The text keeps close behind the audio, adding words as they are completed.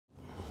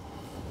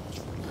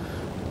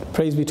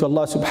Praise be to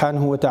Allah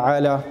subhanahu wa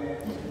ta'ala,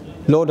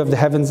 Lord of the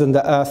heavens and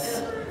the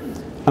earth.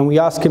 And we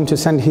ask Him to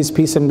send His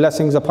peace and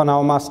blessings upon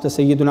our Master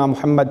Sayyiduna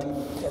Muhammad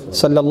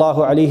sallallahu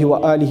alayhi wa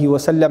alihi wa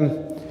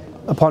sallam,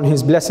 upon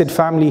His blessed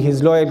family,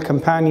 His loyal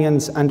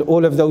companions, and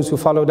all of those who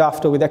followed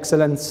after with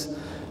excellence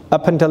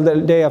up until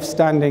the day of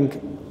standing.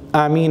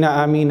 Ameen,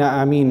 ameen,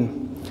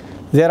 ameen.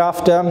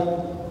 Thereafter,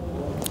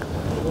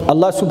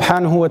 Allah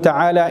subhanahu wa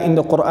ta'ala in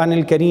the Quran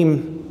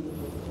al-Kareem,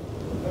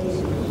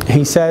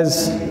 He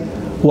says,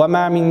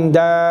 وَمَا مِن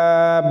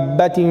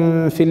دَابَّةٍ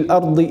فِي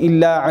الْأَرْضِ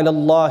إِلَّا عَلَى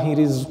اللَّهِ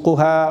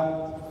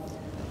رِزْقُهَا.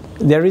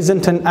 There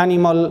isn't an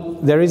animal,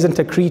 there isn't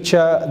a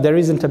creature, there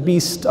isn't a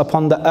beast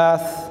upon the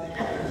earth,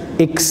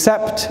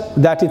 except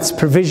that its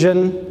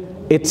provision,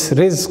 its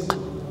rizq,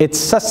 its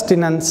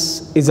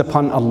sustenance is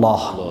upon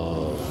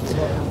Allah.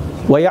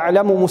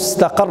 وَيَعْلَمُ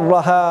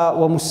مُسْتَقَرَّهَا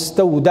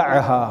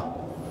وَمُسْتَوْدَعَهَا.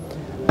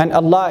 And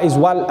Allah is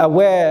well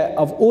aware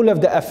of all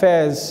of the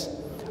affairs,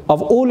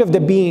 of all of the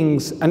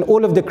beings and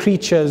all of the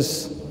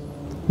creatures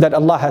that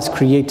Allah has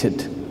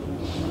created.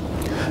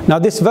 Now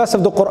this verse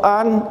of the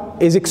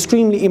Quran is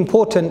extremely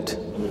important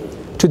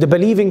to the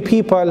believing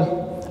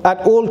people at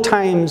all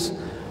times,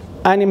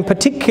 and in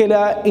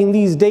particular in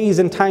these days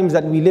and times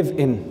that we live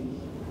in.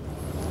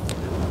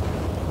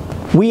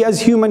 We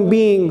as human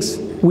beings,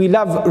 we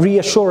love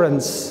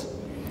reassurance,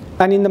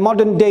 and in the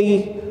modern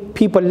day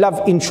people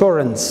love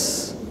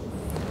insurance.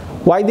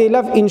 Why they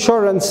love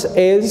insurance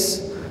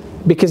is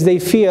because they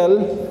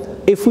feel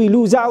if we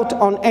lose out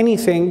on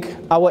anything,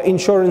 our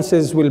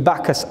insurances will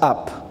back us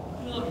up.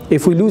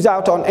 If we lose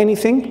out on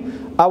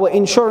anything, our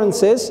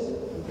insurances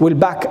will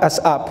back us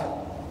up.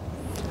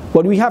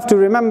 What we have to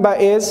remember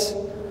is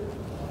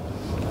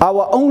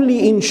our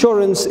only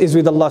insurance is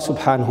with Allah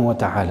subhanahu wa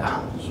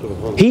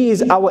ta'ala. He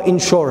is our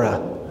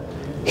insurer.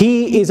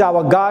 He is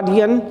our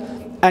guardian,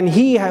 and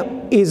He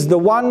is the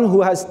one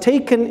who has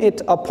taken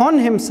it upon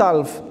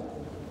Himself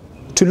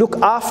to look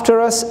after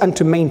us and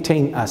to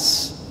maintain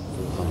us.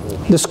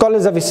 The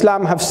scholars of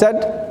Islam have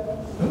said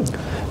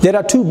there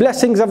are two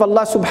blessings of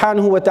Allah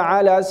subhanahu wa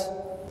ta'ala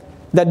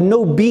that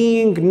no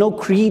being, no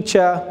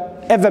creature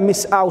ever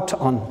miss out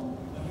on.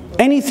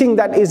 Anything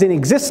that is in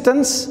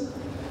existence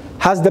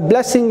has the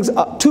blessings,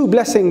 two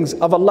blessings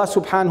of Allah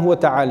subhanahu wa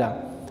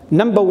ta'ala.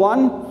 Number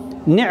one,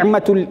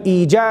 ni'matul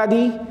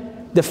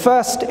ijadi. The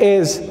first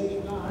is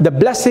the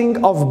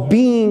blessing of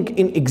being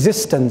in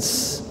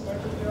existence.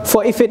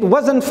 For if it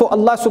wasn't for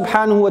Allah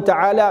subhanahu wa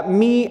ta'ala,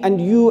 me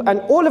and you and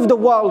all of the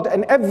world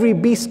and every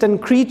beast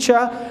and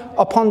creature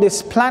upon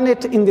this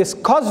planet, in this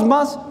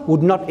cosmos,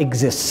 would not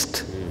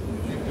exist.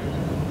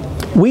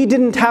 We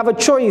didn't have a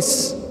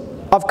choice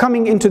of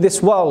coming into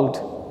this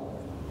world.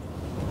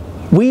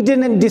 We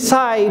didn't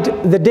decide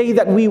the day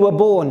that we were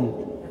born.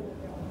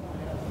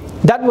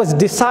 That was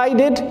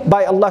decided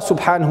by Allah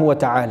subhanahu wa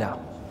ta'ala.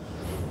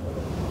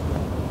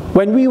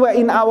 When we were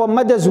in our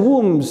mother's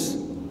wombs,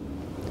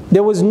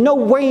 there was no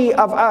way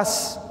of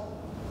us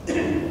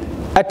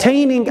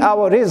attaining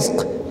our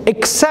rizq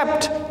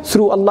except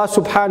through Allah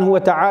subhanahu wa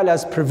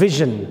ta'ala's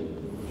provision.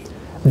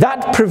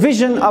 That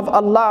provision of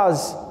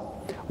Allah's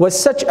was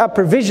such a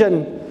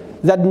provision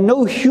that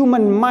no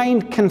human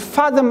mind can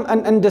fathom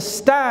and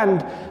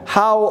understand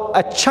how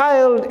a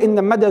child in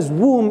the mother's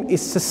womb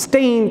is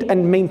sustained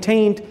and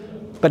maintained,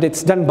 but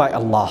it's done by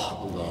Allah.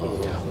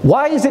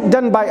 Why is it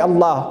done by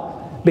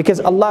Allah? Because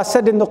Allah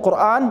said in the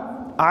Quran,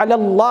 عَلَى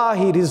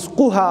اللَّهِ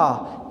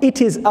رِزْقُهَا.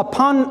 It is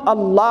upon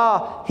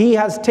Allah. He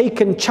has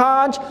taken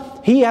charge.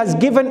 He has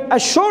given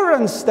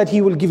assurance that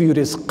He will give you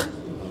rizq.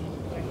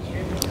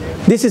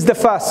 This is the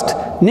first,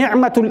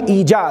 ni'matul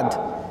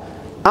ijad.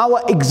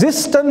 Our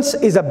existence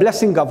is a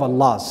blessing of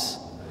Allah's.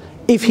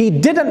 If He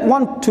didn't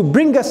want to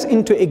bring us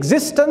into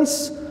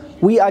existence,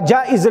 we are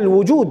jaiz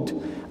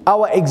al-wujud.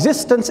 Our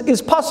existence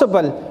is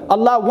possible.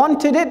 Allah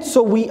wanted it,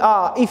 so we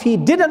are. If He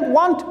didn't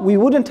want, we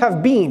wouldn't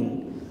have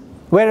been.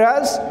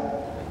 Whereas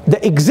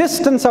the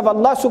existence of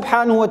Allah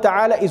subhanahu wa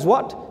ta'ala is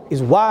what?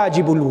 Is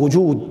wajibul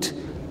wujud.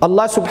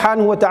 Allah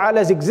subhanahu wa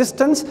ta'ala's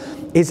existence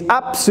is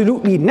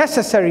absolutely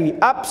necessary,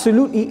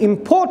 absolutely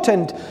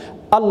important.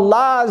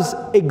 Allah's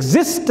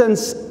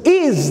existence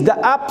is the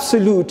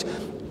absolute.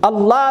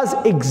 Allah's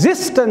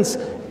existence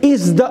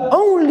is the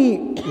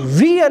only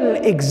real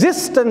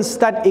existence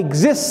that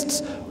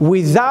exists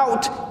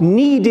without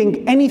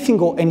needing anything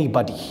or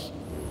anybody.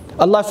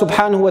 Allah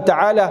subhanahu wa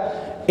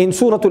ta'ala in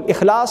Surah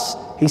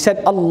Al-Ikhlas, He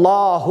said,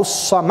 Allahu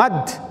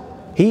Samad.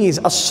 He is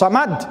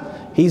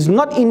As-Samad. He is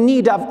not in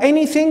need of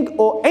anything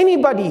or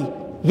anybody,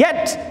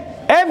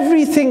 yet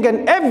everything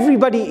and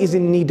everybody is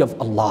in need of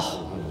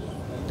Allah.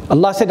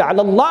 Allah said, عَلَى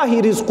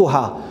اللَّهِ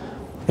رِزْقُهَا.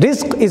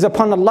 Rizq is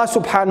upon Allah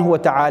subhanahu wa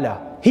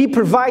ta'ala. He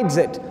provides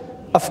it.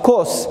 Of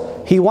course,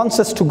 He wants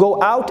us to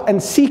go out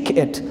and seek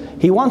it.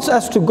 He wants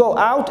us to go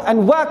out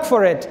and work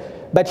for it.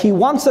 But He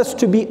wants us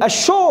to be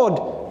assured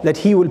that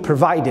He will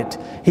provide it.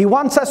 He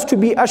wants us to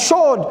be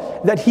assured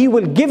that He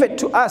will give it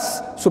to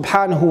us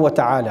subhanahu wa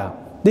ta'ala.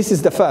 This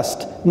is the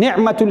first,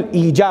 ni'matul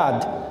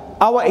ijad.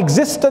 Our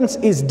existence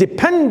is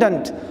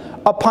dependent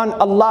upon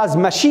Allah's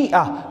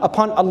mashi'ah,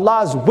 upon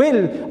Allah's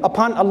will,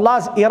 upon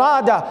Allah's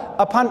irada,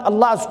 upon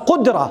Allah's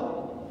qudra.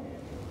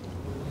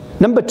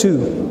 Number 2,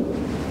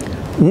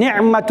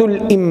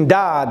 ni'matul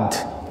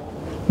imdad.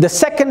 The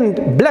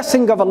second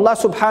blessing of Allah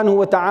subhanahu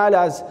wa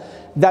ta'ala is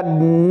that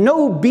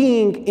no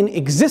being in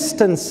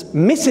existence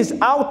misses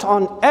out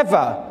on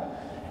ever,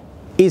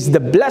 is the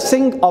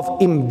blessing of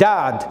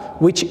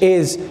imdad, which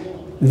is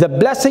the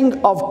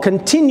blessing of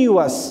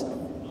continuous,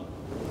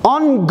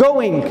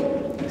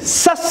 ongoing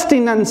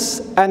sustenance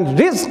and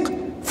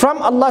rizq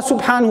from Allah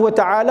subhanahu wa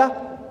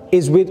ta'ala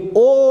is with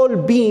all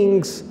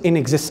beings in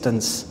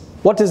existence.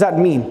 What does that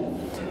mean?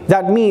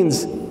 That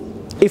means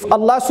if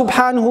Allah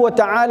subhanahu wa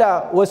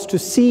ta'ala was to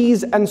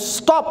cease and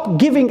stop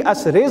giving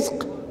us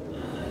rizq,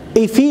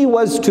 if He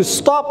was to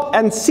stop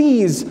and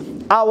cease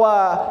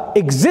our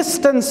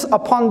existence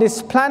upon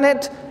this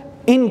planet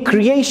in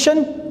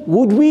creation,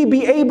 would we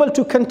be able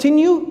to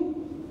continue?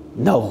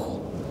 No.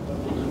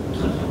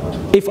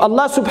 If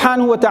Allah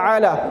subhanahu wa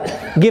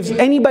ta'ala gives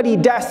anybody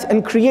death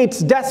and creates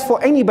death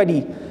for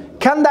anybody,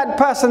 can that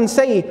person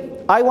say,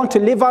 I want to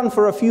live on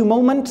for a few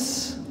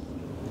moments?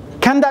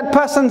 Can that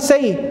person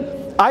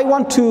say, I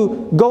want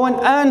to go and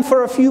earn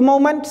for a few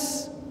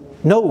moments?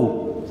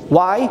 No.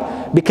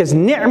 Why? Because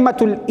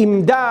ni'matul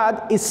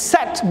imdad is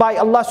set by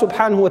Allah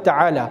subhanahu wa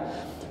ta'ala.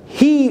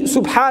 He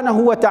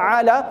subhanahu wa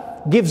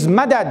ta'ala gives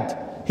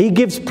madad, He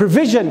gives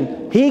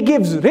provision, He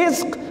gives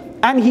rizq,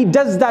 and He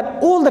does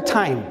that all the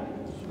time.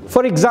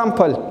 For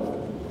example,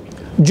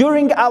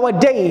 during our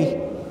day,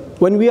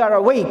 when we are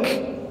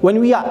awake,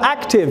 when we are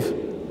active,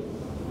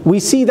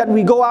 we see that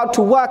we go out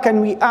to work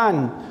and we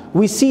earn.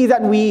 We see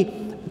that we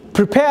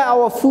prepare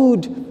our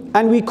food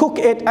and we cook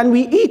it and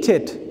we eat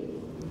it.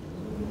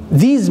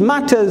 These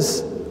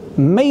matters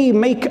may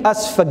make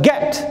us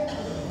forget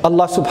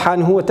Allah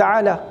subhanahu wa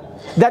ta'ala.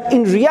 That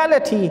in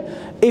reality,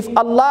 if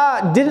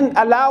Allah didn't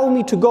allow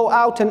me to go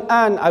out and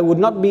earn, I would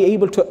not be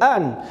able to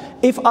earn.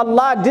 If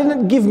Allah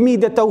didn't give me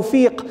the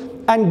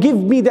tawfiq and give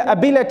me the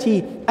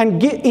ability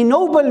and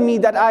ennoble me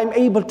that I'm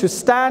able to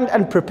stand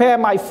and prepare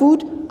my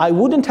food, I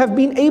wouldn't have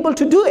been able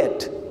to do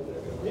it.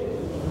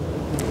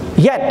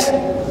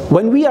 Yet,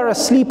 when we are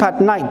asleep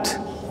at night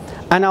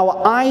and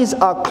our eyes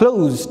are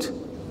closed,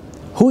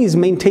 who is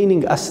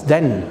maintaining us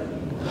then?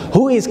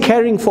 Who is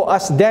caring for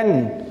us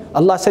then?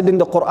 Allah said in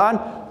the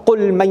Quran,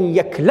 قُلْ مَنْ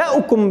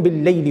يَكْلَأُكُمْ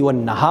بِاللَّيْلِ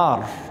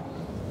وَالنَّهَارِ.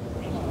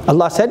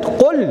 Allah said,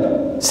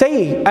 قُلْ,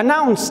 say,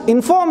 announce,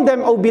 inform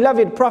them, O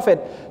beloved Prophet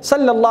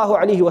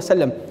sallallahu alaihi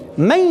wasallam,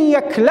 مَنْ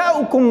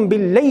يَكْلَأُكُمْ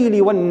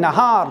بِاللَّيْلِ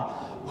وَالنَّهَارِ.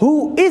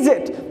 Who is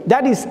it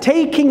that is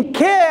taking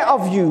care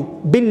of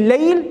you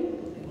bil-layl,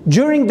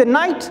 during the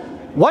night,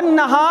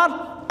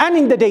 wan-nahar, and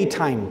in the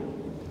daytime?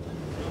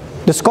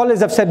 The scholars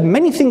have said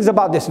many things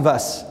about this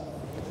verse.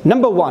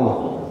 Number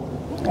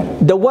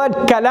 1, the word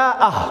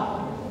kala'ah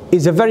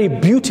is a very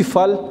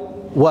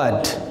beautiful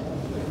word.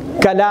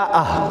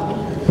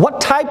 Kala'ah. What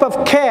type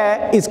of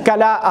care is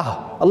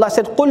kala'ah? Allah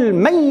said, قُلْ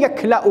مَنْ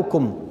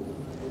يَكْلَأُكُمْ.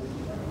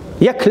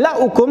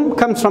 Yakla'ukum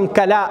comes from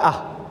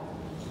kala'ah.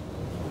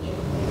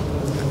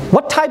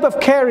 What type of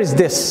care is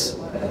this?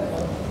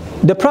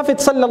 The Prophet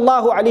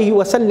sallallahu alaihi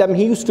wasallam,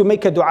 he used to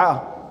make a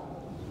dua.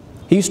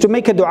 He used to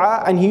make a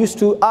dua and he used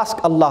to ask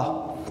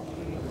Allah,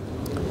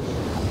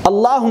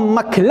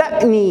 Allahumma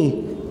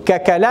kla'ni ka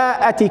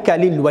kala'atika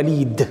lil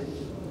walid.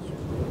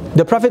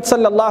 The Prophet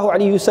sallallahu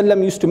alaihi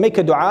wasallam used to make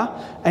a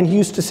dua and he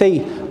used to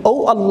say,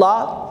 Oh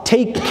Allah,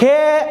 take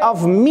care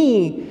of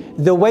me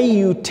the way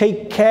you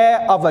take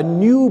care of a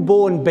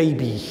newborn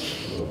baby.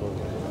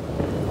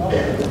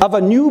 Of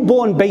a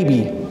newborn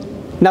baby.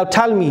 Now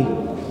tell me,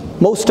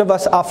 most of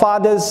us are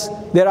fathers,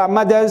 there are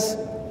mothers.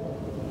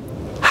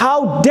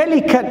 How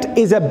delicate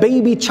is a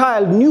baby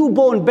child,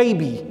 newborn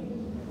baby?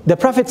 The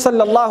Prophet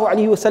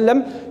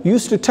ﷺ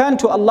used to turn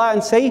to Allah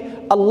and say,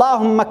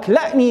 Allahumma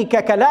kla'ni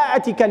ka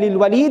kala'atika lil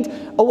walid.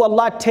 Oh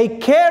Allah,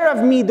 take care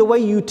of me the way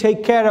you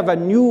take care of a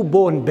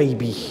newborn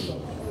baby.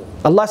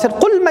 Allah said,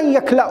 قُلْ مَنْ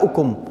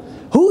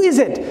يَكْلَأُكُمْ. Who is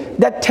it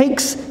that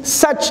takes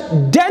such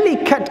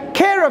delicate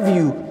care of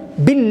you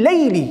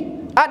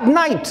bil-layli, at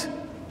night?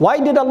 Why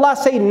did Allah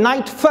say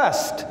night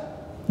first?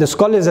 The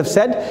scholars have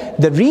said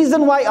the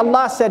reason why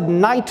Allah said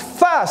night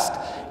first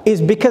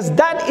is because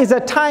that is a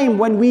time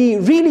when we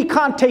really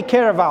can't take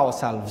care of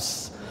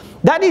ourselves.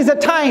 That is a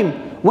time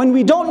when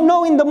we don't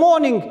know in the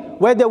morning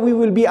whether we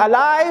will be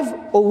alive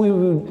or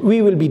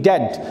we will be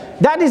dead.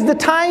 That is the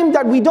time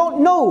that we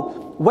don't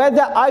know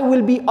whether I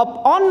will be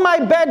up on my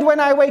bed when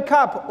I wake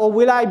up or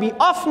will I be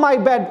off my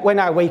bed when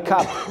I wake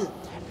up.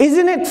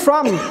 Isn't it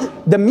from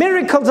the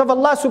miracles of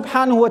Allah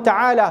subhanahu wa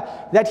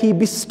ta'ala that He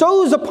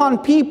bestows upon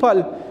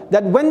people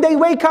that when they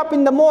wake up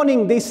in the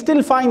morning, they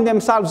still find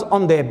themselves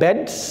on their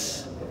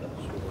beds?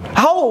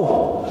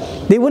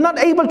 How? They were not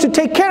able to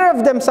take care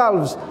of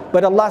themselves.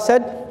 But Allah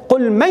said,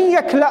 قُلْ مَنْ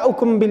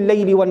يَكْلَأُكُمْ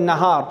بِاللَّيْلِ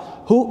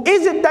وَالنَّهَارِ. Who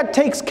is it that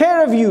takes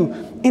care of you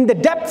in the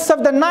depths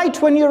of the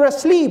night when you're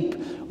asleep,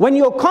 when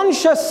you're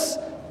conscious,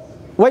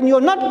 when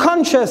you're not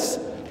conscious,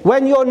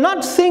 when you're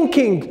not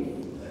thinking?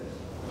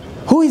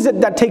 Who is it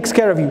that takes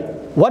care of you?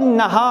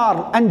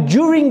 وَالنَّهَارِ, and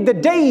during the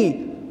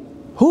day.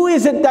 Who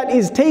is it that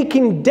is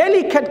taking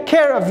delicate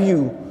care of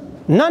you?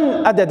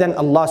 None other than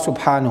Allah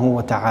subhanahu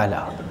wa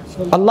ta'ala.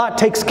 Allah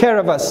takes care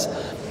of us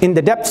in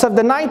the depths of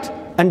the night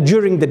and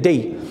during the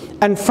day.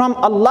 And from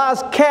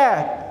Allah's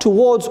care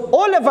towards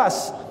all of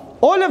us,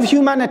 all of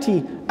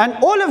humanity and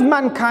all of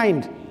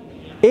mankind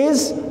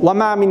is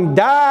وَمَا مِن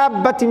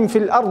دَابَّةٍ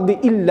فِي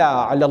الْأَرْضِ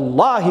إِلَّا عَلَى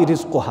اللَّهِ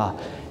رِزْقُهَا.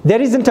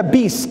 There isn't a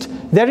beast,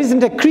 there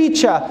isn't a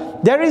creature,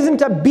 there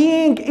isn't a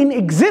being in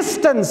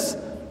existence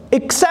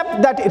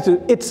except that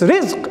its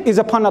rizq is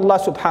upon Allah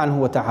subhanahu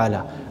wa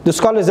ta'ala. The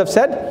scholars have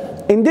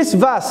said, in this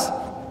verse,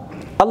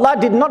 Allah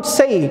did not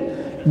say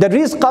the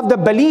rizq of the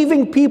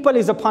believing people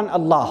is upon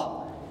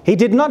Allah. He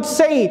did not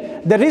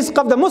say the rizq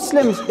of the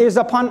Muslims is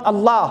upon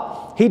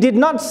Allah. He did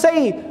not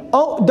say,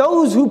 oh,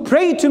 those who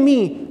pray to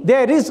me,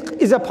 their rizq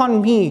is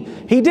upon me.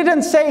 He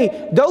didn't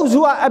say, those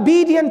who are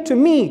obedient to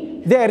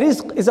me, their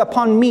rizq is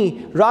upon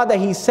me. Rather,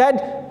 he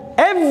said,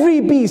 every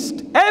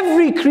beast,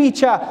 every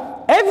creature,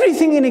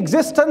 everything in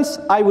existence,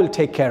 I will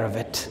take care of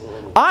it.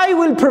 I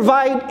will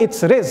provide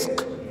its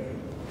rizq.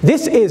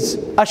 This is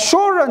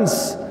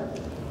assurance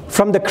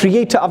from the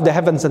creator of the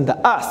heavens and the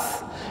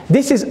earth.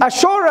 This is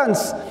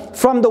assurance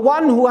from the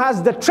one who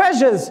has the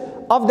treasures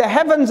of the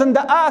heavens and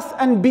the earth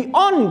and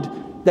beyond,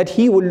 that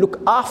he will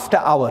look after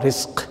our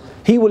rizq.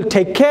 He will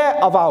take care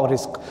of our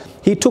rizq.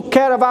 He took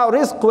care of our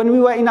rizq when we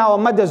were in our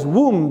mother's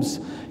wombs.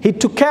 He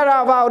took care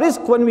of our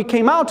rizq when we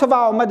came out of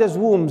our mother's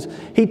wombs.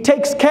 He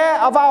takes care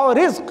of our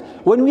rizq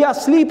when we are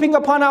sleeping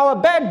upon our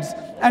beds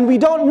and we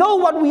don't know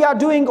what we are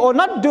doing or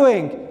not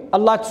doing.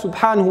 Allah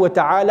subhanahu wa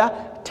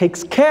ta'ala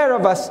takes care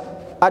of us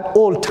at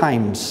all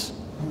times.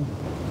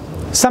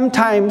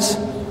 Sometimes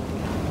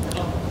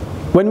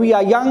when we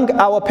are young,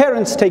 our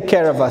parents take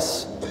care of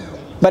us.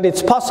 But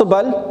it's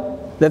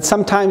possible that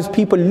sometimes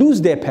people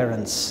lose their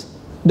parents.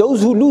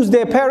 Those who lose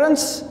their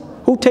parents,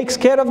 who takes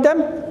care of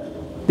them?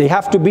 They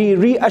have to be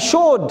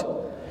reassured.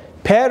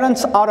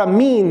 Parents are a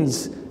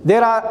means. They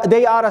are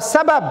a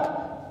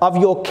sabab of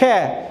your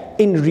care.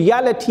 In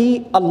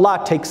reality,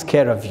 Allah takes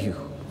care of you.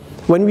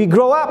 When we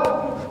grow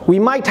up, we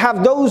might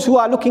have those who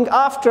are looking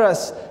after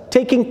us,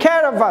 taking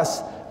care of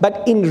us.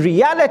 But in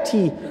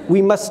reality,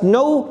 we must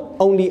know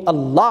only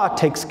Allah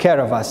takes care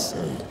of us.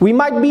 We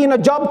might be in a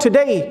job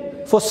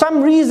today, for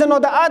some reason or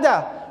the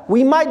other.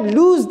 We might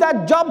lose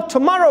that job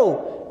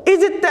tomorrow.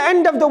 Is it the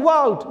end of the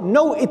world?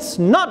 No, it's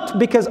not,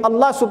 because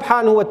Allah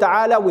subhanahu wa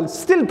ta'ala will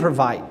still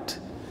provide.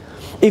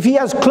 If He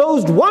has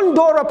closed one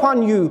door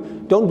upon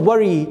you, don't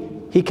worry,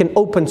 He can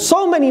open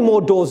so many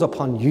more doors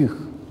upon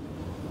you.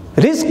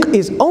 Rizq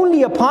is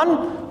only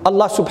upon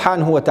Allah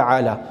subhanahu wa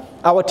ta'ala.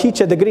 Our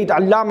teacher, the great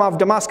Allama of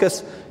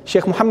Damascus,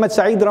 Shaykh Muhammad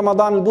Sa'id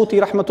Ramadan al-Buti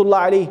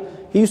rahmatullah alayh,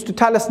 he used to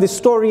tell us this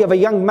story of a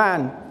young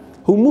man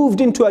who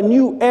moved into a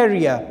new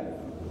area.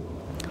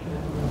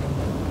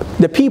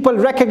 The people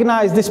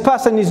recognized this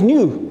person is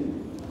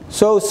new.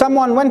 So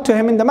someone went to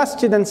him in the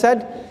masjid and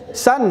said,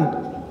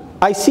 son,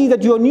 I see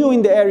that you're new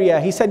in the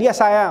area. He said,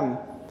 yes, I am.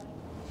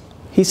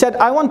 He said,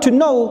 I want to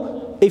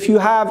know if you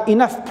have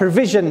enough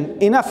provision,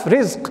 enough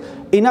rizq,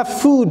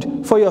 enough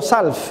food for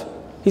yourself.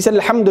 He said,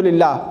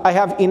 alhamdulillah, I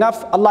have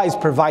enough, Allah is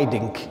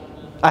providing.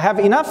 I have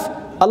enough,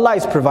 Allah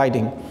is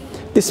providing.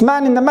 This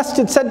man in the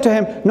masjid said to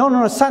him,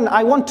 no, son,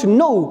 I want to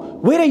know,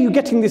 where are you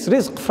getting this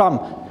rizq from?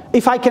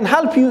 If I can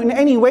help you in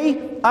any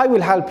way, I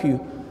will help you.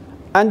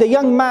 And the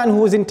young man who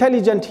was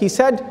intelligent, he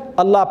said,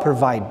 Allah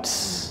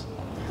provides.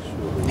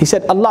 He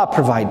said, Allah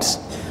provides.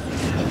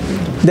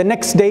 The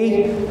next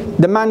day,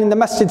 the man in the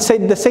masjid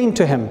said the same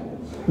to him.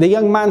 The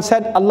young man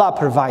said, Allah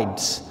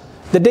provides.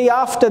 The day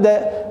after,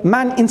 the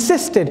man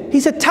insisted. He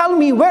said, tell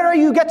me, where are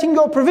you getting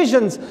your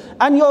provisions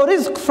and your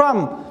rizq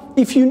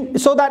from?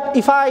 So that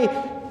if I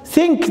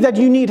think that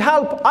you need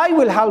help, I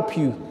will help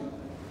you.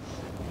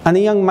 And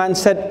the young man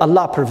said,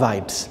 Allah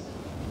provides.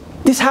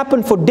 This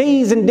happened for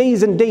days and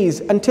days and days,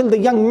 until the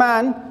young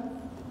man,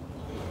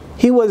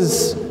 he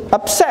was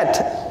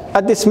upset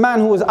at this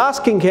man who was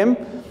asking him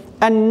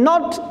and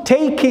not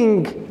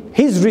taking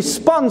his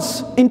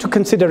response into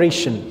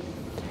consideration.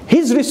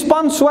 His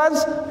response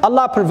was,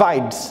 Allah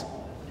provides.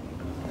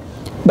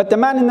 But the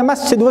man in the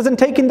masjid wasn't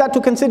taking that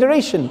to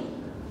consideration.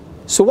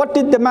 So what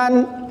did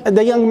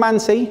the young man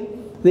say?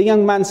 The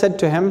young man said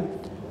to him,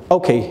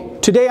 okay,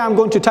 today I'm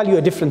going to tell you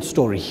a different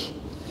story.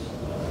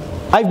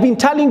 I've been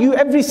telling you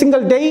every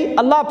single day,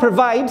 Allah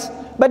provides,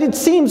 but it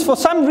seems for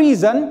some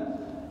reason,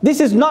 this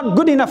is not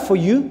good enough for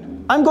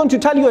you. I'm going to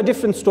tell you a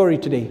different story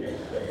today.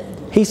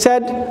 He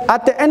said,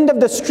 at the end of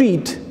the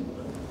street,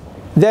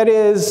 there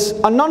is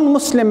a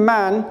non-Muslim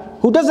man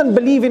who doesn't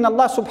believe in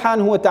Allah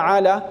subhanahu wa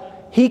ta'ala.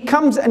 He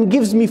comes and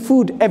gives me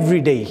food every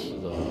day.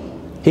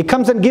 He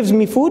comes and gives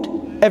me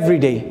food every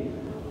day.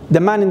 The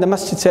man in the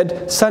masjid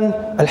said, son,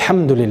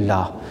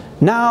 alhamdulillah,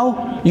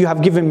 now you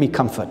have given me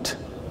comfort.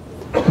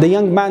 The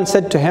young man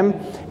said to him,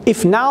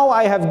 if now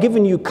I have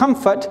given you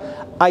comfort,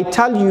 I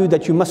tell you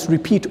that you must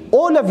repeat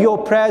all of your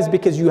prayers,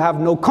 because you have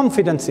no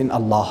confidence in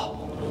Allah.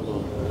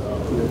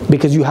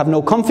 Because you have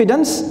no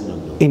confidence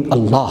in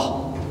Allah.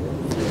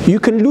 You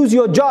can lose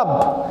your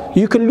job,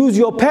 you can lose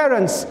your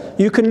parents,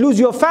 you can lose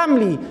your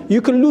family,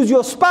 you can lose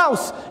your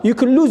spouse, you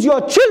can lose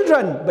your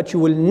children, but you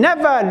will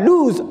never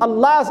lose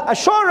Allah's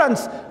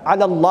assurance,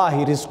 عَلَى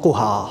اللَّهِ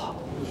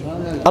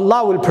رِزْقُهَا.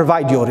 Allah will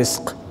provide your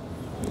rizq.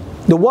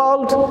 The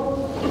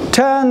world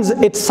turns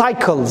its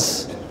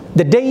cycles.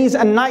 The days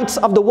and nights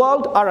of the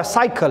world are a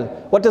cycle.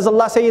 What does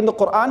Allah say in the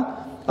Quran?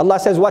 Allah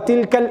says,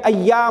 وَتِلْكَ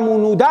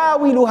الْأَيَّامُ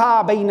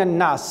نُدَاوِلُهَا بَيْنَ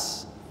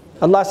النَّاسِ.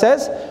 Allah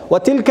says,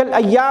 وَتِلْكَ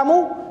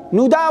الْأَيَّامُ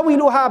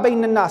نُدَاوِلُهَا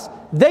بَيْنَ النَّاسِ.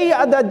 They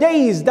are the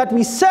days that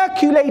we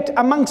circulate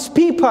amongst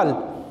people.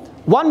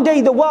 One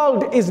day the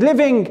world is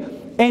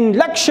living in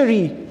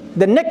luxury.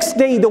 The next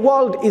day the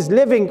world is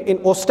living in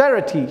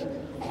austerity.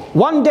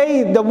 One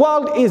day the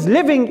world is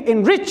living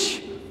in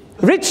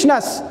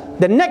richness.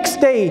 The next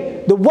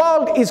day the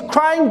world is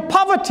crying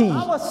poverty.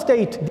 Our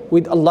state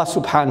with Allah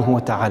subhanahu wa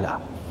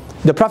ta'ala.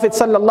 The Prophet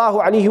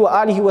sallallahu alaihi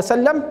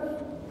wasallam,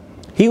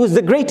 he was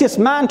the greatest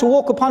man to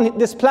walk upon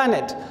this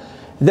planet.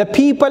 The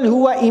people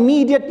who were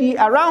immediately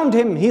around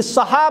him, his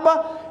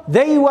Sahaba,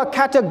 they were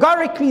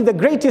categorically the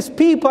greatest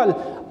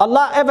people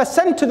Allah ever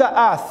sent to the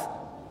earth.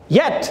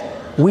 Yet,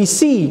 we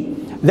see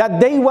that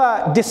they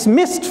were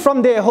dismissed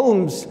from their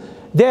homes.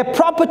 Their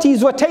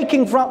properties were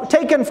taken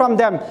from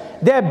them.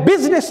 Their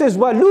businesses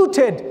were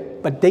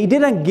looted. But they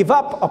didn't give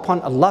up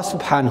upon Allah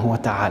subhanahu wa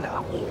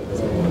ta'ala.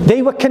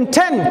 They were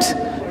content.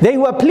 They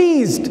were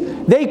pleased.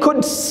 They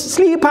could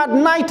sleep at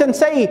night and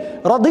say,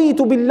 رَضِيتُ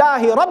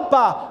بِاللَّهِ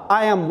رَبَّا.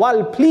 I am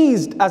well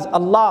pleased as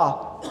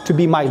Allah to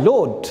be my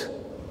Lord.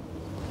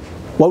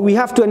 What we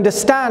have to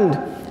understand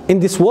in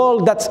this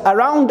world that's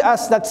around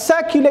us, that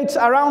circulates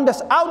around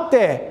us out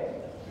there,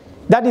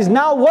 that is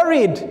now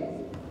worried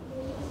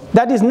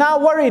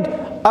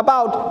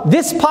about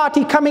this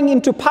party coming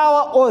into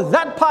power or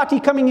that party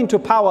coming into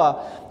power,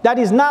 that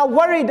is now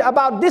worried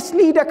about this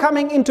leader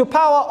coming into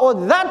power or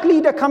that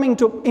leader coming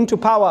into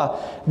power.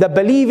 The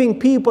believing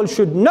people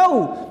should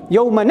know,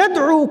 يَوْمَ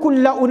نَدْعُو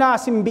كُلَّ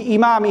أُنَاسٍ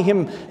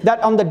بِإِمَامِهِمْ,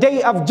 that on the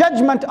day of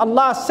judgment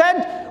Allah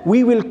said,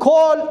 we will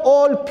call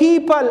all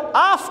people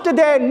after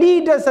their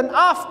leaders and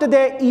after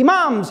their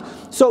imams.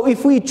 So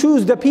if we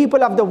choose the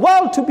people of the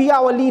world to be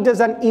our leaders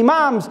and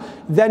imams,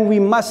 then we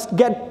must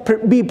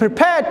be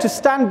prepared to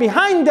stand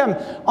behind them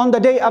on the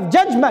day of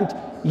judgment.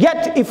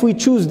 Yet if we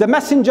choose the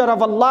messenger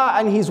of Allah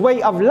and his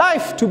way of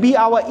life to be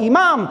our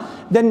imam,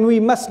 then we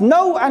must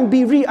know and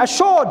be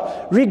reassured,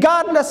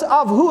 regardless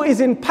of who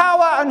is in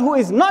power and who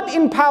is not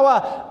in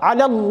power,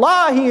 عَلَى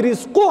اللَّهِ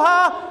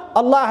رِزْقُهَا.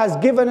 Allah has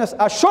given us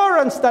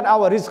assurance that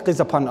our rizq is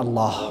upon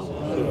Allah.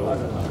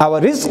 Our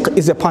rizq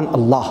is upon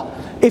Allah.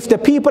 If the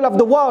people of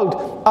the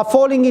world are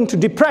falling into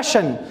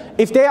depression,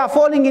 if they are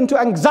falling into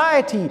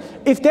anxiety,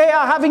 if they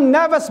are having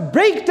nervous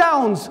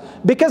breakdowns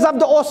because of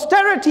the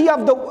austerity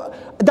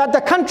that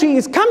the country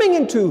is coming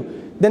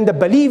into, then the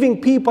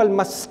believing people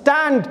must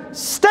stand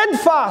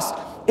steadfast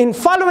in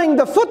following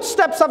the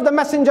footsteps of the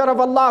Messenger of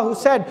Allah who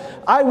said,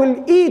 I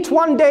will eat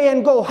one day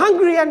and go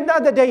hungry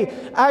another day.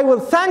 I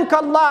will thank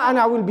Allah and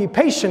I will be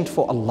patient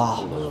for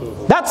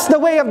Allah. That's the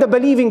way of the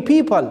believing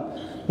people,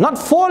 not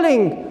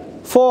falling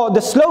for the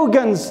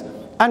slogans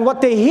and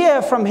what they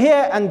hear from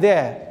here and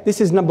there.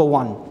 This is number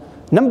one.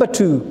 Number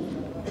two,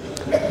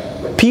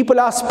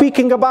 people are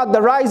speaking about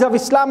the rise of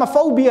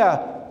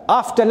Islamophobia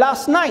after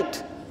last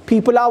night.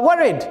 People are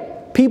worried.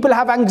 People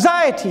have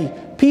anxiety.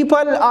 People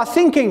are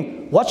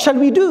thinking, what shall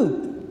we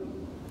do?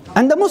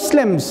 And the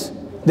Muslims,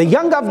 the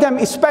young of them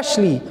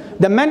especially,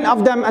 the men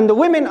of them and the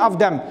women of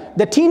them,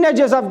 the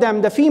teenagers of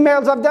them, the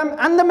females of them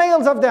and the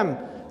males of them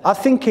are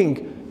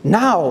thinking,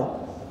 now,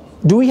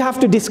 do we have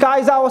to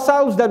disguise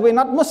ourselves that we're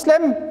not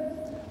Muslim?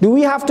 Do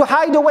we have to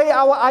hide away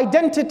our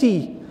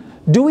identity?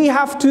 Do we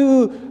have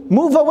to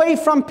move away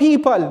from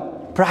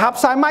people?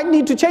 Perhaps I might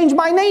need to change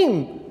my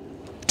name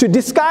to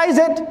disguise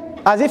it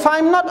as if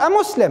I'm not a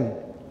Muslim.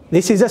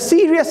 This is a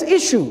serious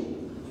issue.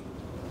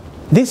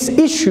 This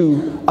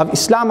issue of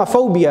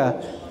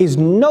Islamophobia is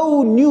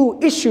no new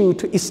issue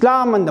to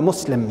Islam and the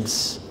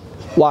Muslims.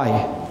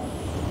 Why?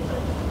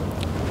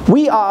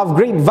 We are of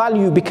great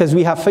value because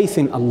we have faith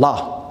in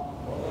Allah.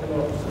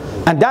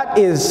 And that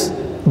is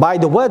by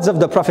the words of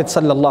the Prophet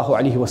sallallahu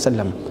alaihi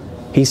wasallam.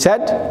 He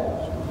said,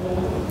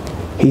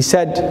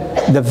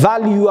 the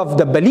value of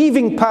the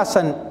believing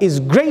person is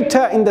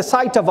greater in the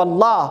sight of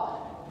Allah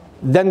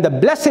than the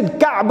blessed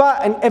Kaaba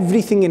and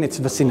everything in its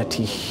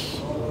vicinity.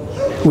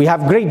 We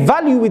have great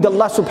value with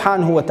Allah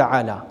subhanahu wa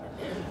ta'ala.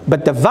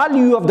 But the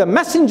value of the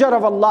Messenger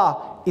of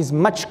Allah is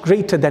much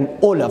greater than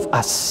all of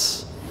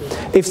us.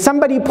 If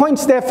somebody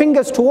points their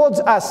fingers towards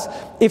us,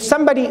 if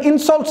somebody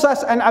insults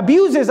us and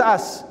abuses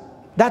us,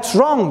 that's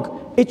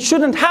wrong. It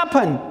shouldn't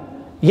happen.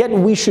 Yet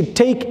we should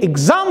take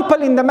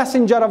example in the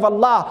Messenger of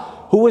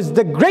Allah, who was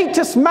the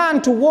greatest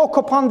man to walk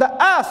upon the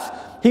earth.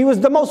 He was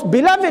the most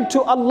beloved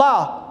to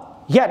Allah.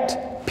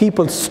 Yet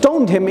people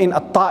stoned him in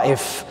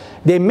At-Ta'if.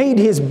 They made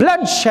his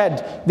blood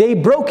shed. They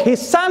broke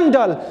his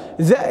sandal.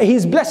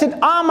 His blessed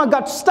armor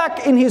got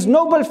stuck in his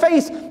noble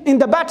face in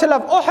the battle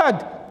of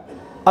Uhud.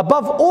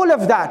 Above all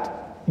of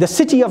that, the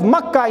city of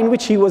Makkah in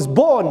which he was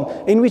born,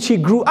 in which he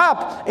grew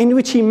up, in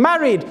which he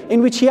married,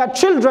 in which he had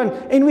children,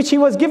 in which he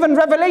was given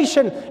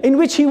revelation, in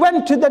which he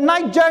went to the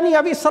night journey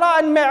of Isra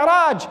and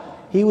Mi'raj.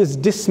 He was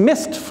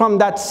dismissed from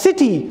that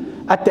city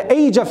at the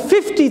age of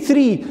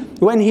 53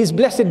 when his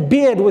blessed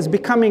beard was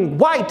becoming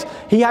white.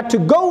 He had to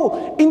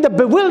go in the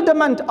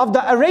bewilderment of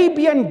the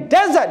Arabian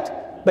desert,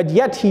 but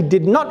yet he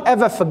did not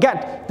ever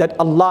forget that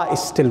Allah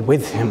is still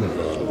with him.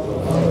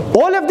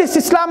 All of this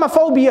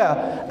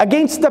Islamophobia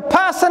against the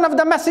person of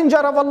the Messenger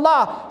of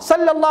Allah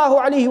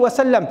sallallahu alaihi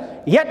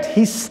wasallam, yet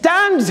he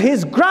stands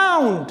his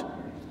ground.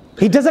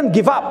 He doesn't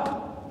give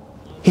up.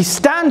 He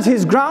stands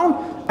his ground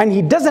and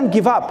he doesn't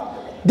give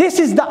up. This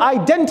is the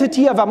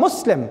identity of a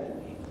Muslim,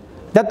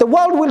 that the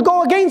world will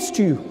go against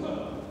you.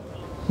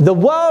 The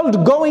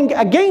world going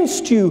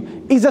against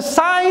you is a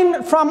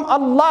sign from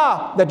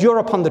Allah that you're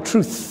upon the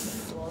truth.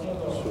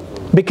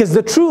 Because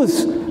the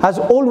truth has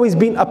always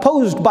been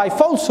opposed by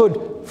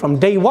falsehood from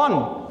day one.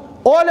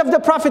 All of the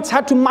prophets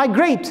had to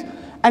migrate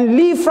and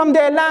leave from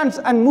their lands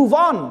and move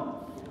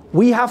on.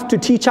 We have to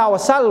teach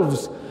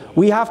ourselves.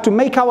 We have to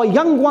make our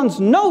young ones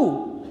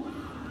know.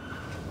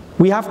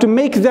 We have to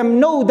make them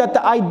know that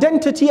the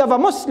identity of a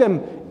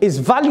Muslim is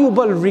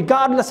valuable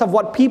regardless of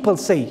what people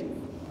say.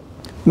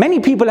 Many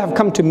people have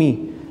come to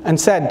me and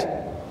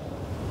said,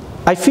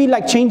 I feel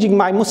like changing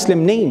my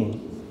Muslim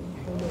name.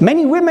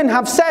 Many women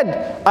have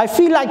said, I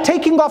feel like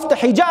taking off the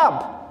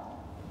hijab.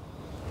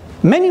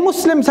 Many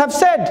Muslims have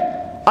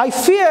said, I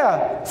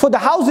fear for the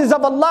houses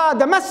of Allah,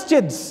 the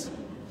masjids.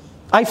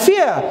 I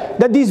fear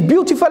that these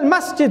beautiful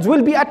masjids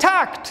will be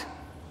attacked.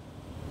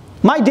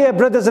 My dear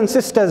brothers and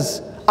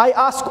sisters, I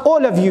ask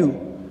all of you,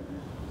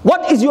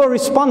 what is your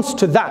response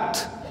to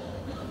that?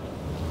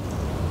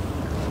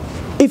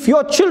 If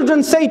your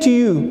children say to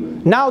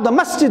you, now the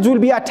masjids will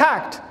be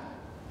attacked,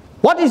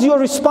 what is your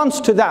response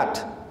to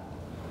that?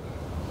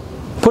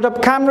 Put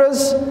up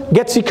cameras,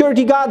 get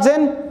security guards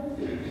in?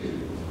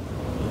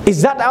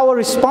 Is that our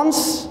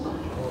response?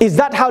 Is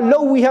that how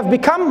low we have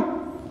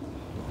become?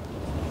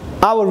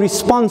 Our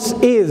response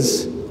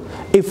is,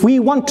 if we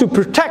want to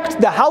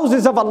protect the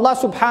houses of Allah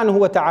subhanahu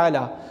wa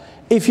ta'ala,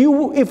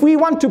 if we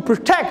want to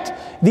protect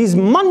these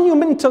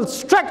monumental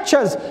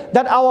structures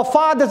that our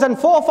fathers and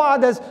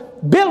forefathers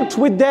built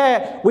with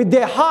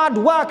their hard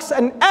works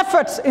and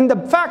efforts in the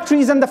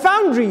factories and the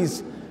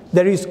foundries,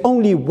 there is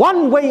only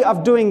one way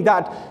of doing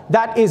that.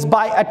 That is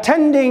by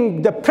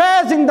attending the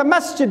prayers in the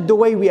masjid the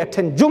way we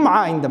attend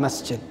Jum'ah in the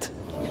masjid.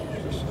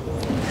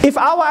 If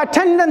our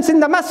attendance in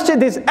the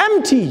masjid is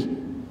empty,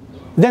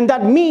 then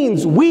that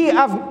means we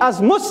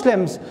as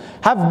Muslims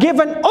have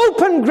given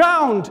open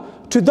ground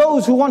to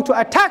those who want to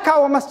attack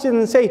our masjid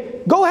and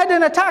say, go ahead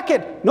and attack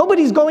it.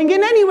 Nobody's going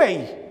in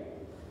anyway.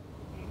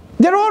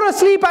 They're all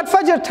asleep at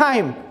Fajr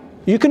time.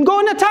 You can go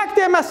and attack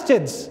their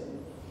masjids.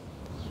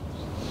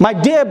 My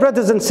dear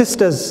brothers and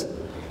sisters,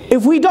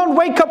 if we don't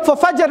wake up for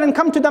Fajr and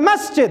come to the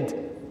masjid,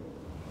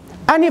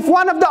 and if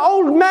one of the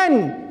old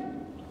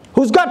men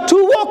who's got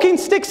 2 walking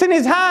sticks in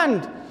his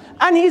hand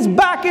and his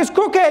back is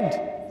crooked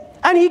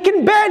and he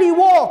can barely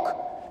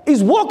walk,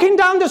 is walking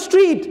down the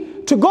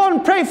street to go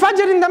and pray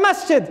Fajr in the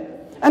masjid,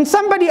 and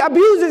somebody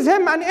abuses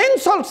him and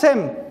insults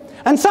him,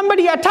 and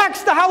somebody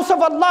attacks the house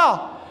of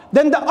Allah,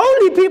 then the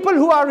only people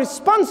who are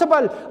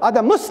responsible are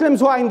the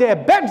Muslims who are in their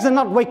beds and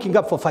not waking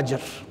up for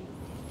Fajr.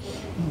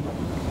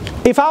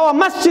 If our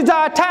masjids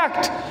are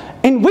attacked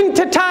in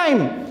winter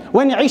time,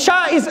 when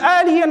Isha is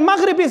early and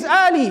Maghrib is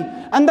early,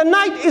 and the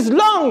night is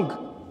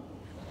long,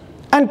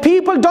 and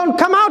people don't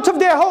come out of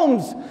their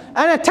homes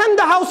and attend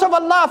the house of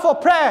Allah for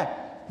prayer,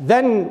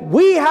 then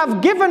we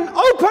have given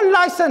open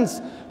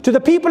license to the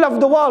people of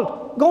the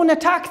world. Go and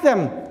attack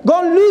them,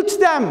 go and loot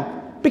them,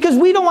 because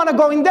we don't want to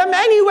go in them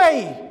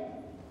anyway.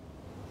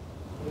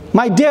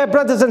 My dear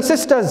brothers and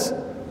sisters,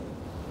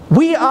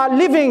 we are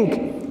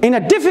living in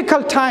a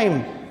difficult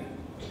time.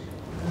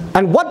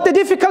 And what the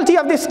difficulty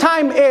of this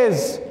time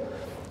is,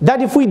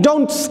 that if we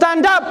don't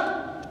stand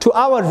up to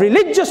our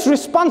religious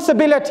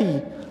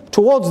responsibility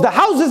towards the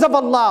houses of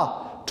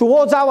Allah,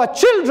 towards our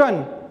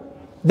children,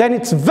 then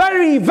it's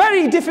very,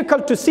 very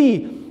difficult to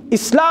see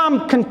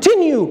Islam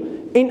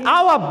continue in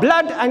our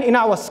blood and in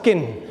our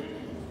skin.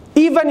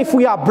 Even if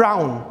we are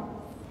brown,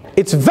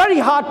 it's very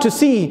hard to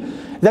see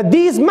that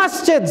these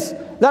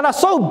masjids that are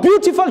so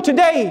beautiful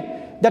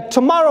today, that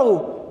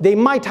tomorrow they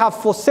might have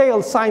for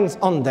sale signs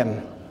on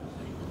them.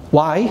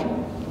 Why?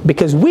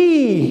 Because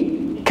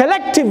we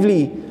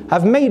collectively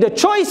have made a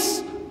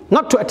choice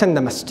not to attend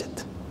the masjid.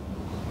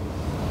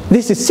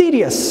 This is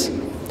serious.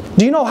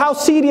 Do you know how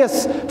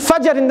serious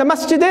Fajr in the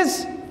masjid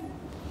is?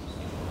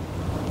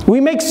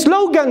 We make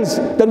slogans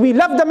that we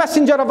love the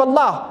Messenger of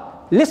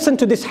Allah. Listen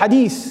to this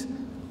hadith.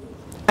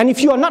 And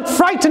if you are not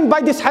frightened by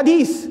this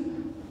hadith,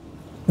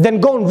 then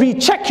go and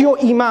recheck your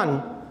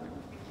Iman.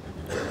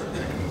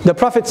 The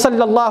Prophet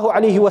sallallahu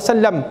alaihi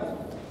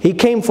wasallam, he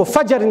came for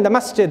Fajr in the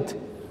masjid.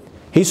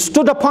 He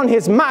stood upon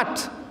his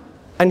mat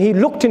and he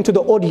looked into the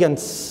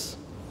audience.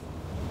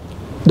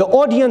 The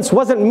audience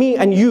wasn't me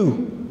and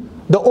you.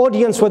 The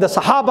audience were the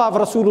Sahaba of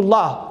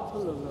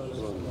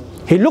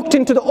Rasulullah. He looked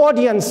into the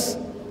audience,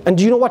 and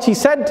do you know what he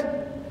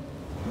said?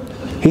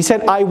 He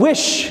said, I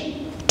wish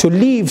to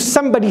leave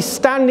somebody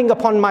standing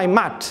upon my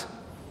mat,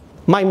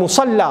 my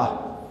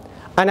musalla,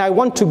 and I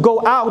want to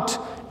go out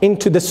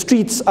into the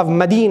streets of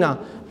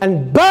Medina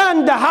and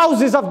burn the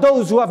houses of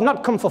those who have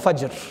not come for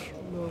Fajr.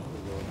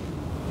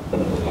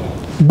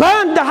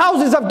 Burn the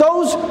houses of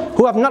those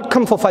who have not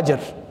come for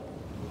Fajr.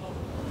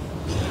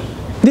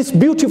 This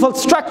beautiful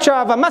structure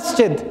of a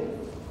masjid,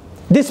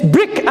 this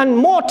brick and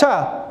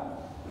mortar,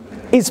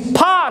 is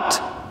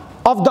part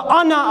of the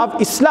honor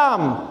of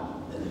Islam.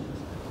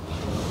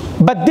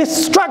 But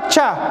this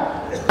structure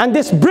and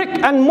this brick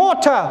and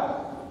mortar,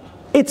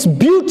 its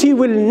beauty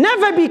will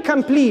never be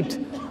complete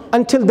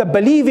until the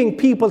believing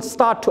people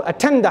start to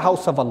attend the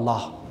house of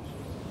Allah.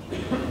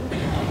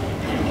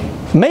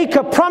 Make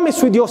a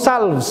promise with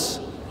yourselves,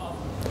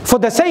 for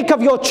the sake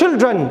of your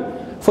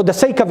children, for the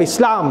sake of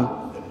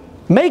Islam.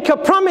 Make a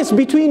promise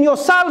between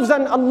yourselves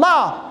and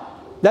Allah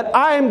that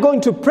I am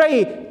going to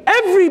pray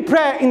every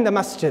prayer in the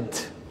masjid.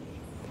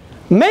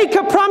 Make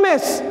a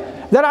promise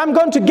that I'm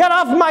going to get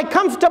off my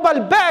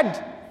comfortable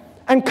bed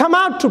and come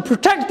out to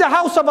protect the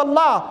house of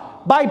Allah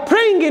by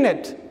praying in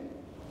it.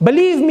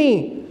 Believe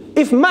me,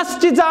 if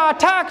masjids are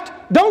attacked,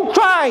 don't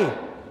cry,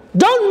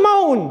 don't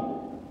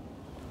moan,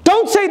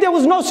 don't say there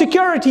was no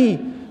security,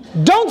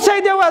 don't say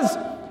there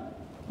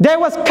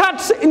was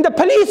cuts in the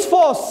police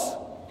force,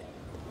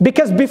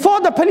 because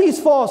before the police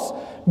force,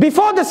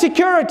 before the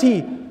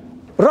security,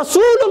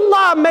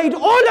 Rasulullah made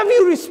all of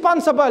you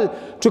responsible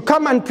to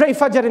come and pray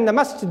Fajr in the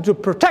masjid to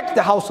protect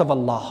the house of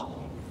Allah.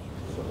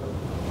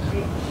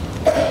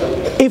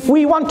 If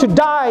we want to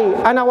die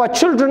and our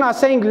children are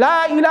saying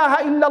La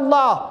ilaha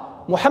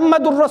illallah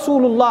Muhammadur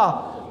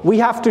Rasulullah, we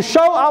have to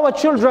show our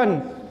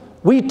children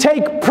we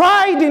take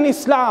pride in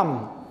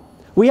Islam.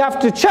 We have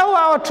to show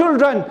our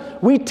children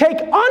we take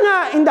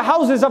honor in the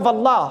houses of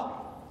Allah.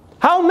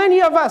 How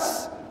many of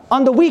us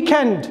on the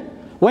weekend,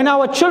 when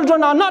our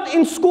children are not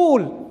in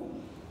school,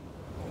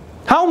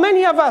 how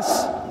many of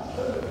us,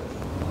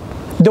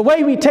 the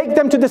way we take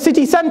them to the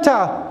city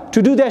center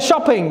to do their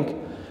shopping,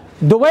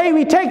 the way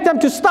we take them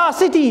to Star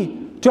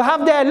City to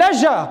have their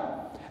leisure,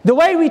 the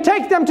way we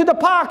take them to the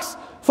parks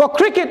for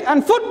cricket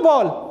and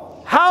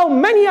football, how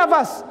many of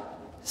us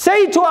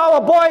say to our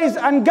boys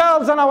and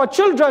girls and our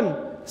children,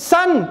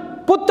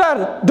 son,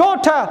 putter,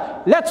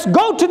 daughter, let's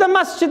go to the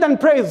masjid and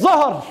pray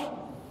Zuhr.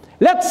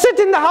 Let's sit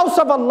in the house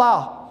of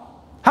Allah.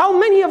 How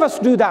many of us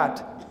do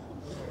that?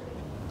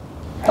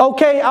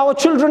 Okay, our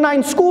children are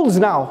in schools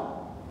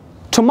now.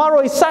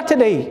 Tomorrow is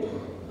Saturday.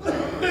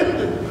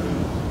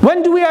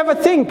 When do we ever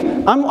think,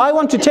 I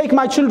want to take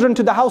my children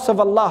to the house of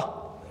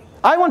Allah?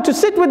 I want to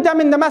sit with them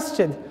in the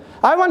masjid.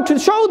 I want to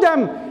show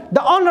them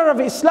the honor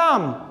of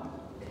Islam.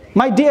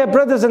 My dear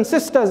brothers and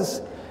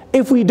sisters,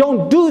 if we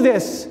don't do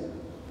this,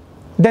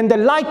 then the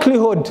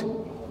likelihood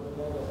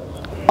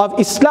of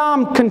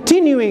Islam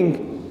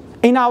continuing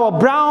in our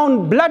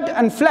brown blood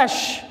and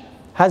flesh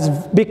has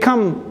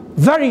become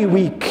very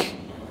weak.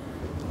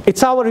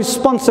 It's our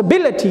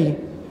responsibility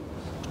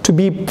to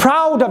be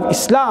proud of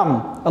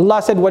Islam.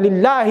 Allah said,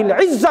 وَلِلَّهِ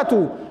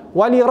الْعِزَّةُ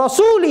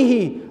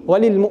وَلِرَسُولِهِ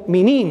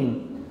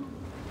وَلِلْمُؤْمِنِينَ.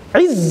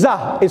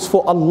 Izzah is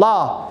for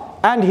Allah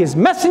and His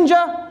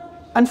Messenger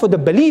and for the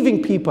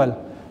believing people.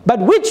 But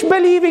which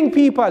believing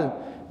people?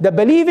 The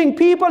believing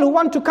people who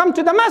want to come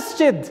to the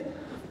masjid.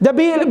 The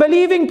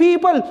believing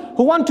people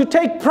who want to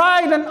take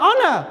pride and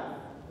honor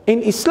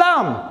in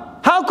Islam.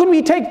 How can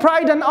we take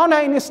pride and honor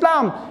in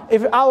Islam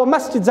if our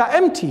masjids are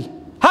empty?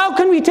 How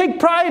can we take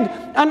pride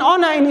and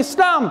honor in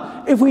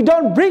Islam if we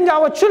don't bring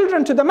our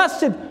children to the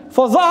masjid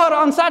for Zuhr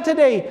on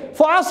Saturday,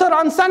 for Asr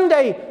on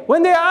Sunday,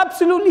 when they are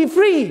absolutely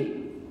free?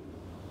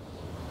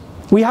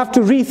 We have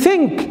to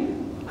rethink,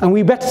 and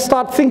we better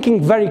start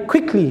thinking very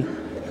quickly,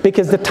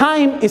 because the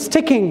time is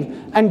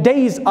ticking and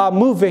days are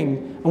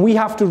moving, and we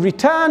have to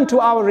return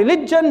to our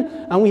religion,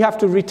 and we have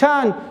to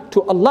return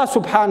to Allah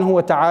subhanahu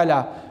wa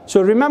ta'ala.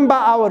 So remember,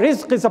 our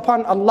rizq is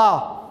upon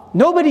Allah.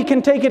 Nobody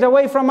can take it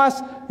away from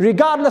us,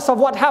 regardless of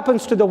what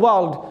happens to the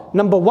world,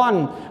 number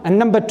one. And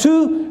number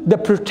two, the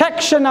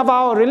protection of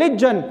our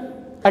religion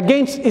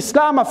against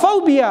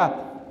Islamophobia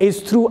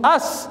is through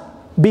us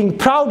being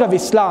proud of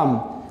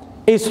Islam,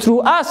 is through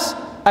us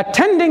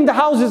attending the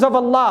houses of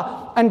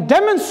Allah and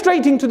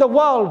demonstrating to the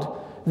world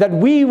that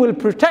we will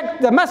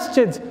protect the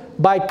masjids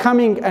by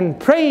coming and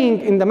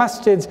praying in the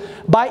masjids,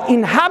 by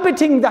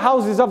inhabiting the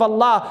houses of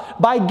Allah,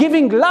 by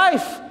giving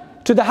life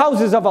to the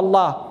houses of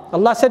Allah.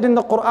 Allah said in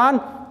the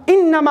Quran,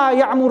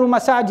 إِنَّمَا يَعْمُرُ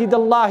مَسَاجِدَ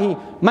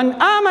اللَّهِ مَنْ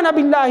آمَنَ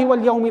بِاللَّهِ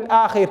وَالْيَوْمِ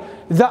الْآخِرِ.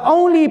 The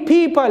only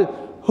people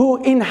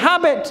who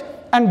inhabit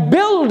and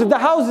build the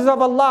houses of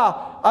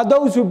Allah are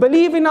those who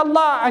believe in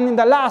Allah and in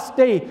the last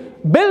day.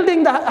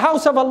 Building the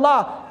house of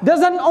Allah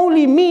doesn't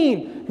only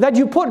mean that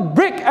you put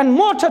brick and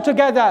mortar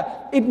together.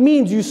 It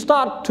means you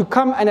start to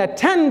come and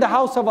attend the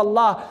house of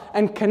Allah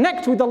and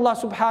connect with Allah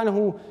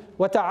subhanahu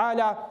wa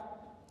ta'ala.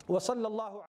 Wa sallallahu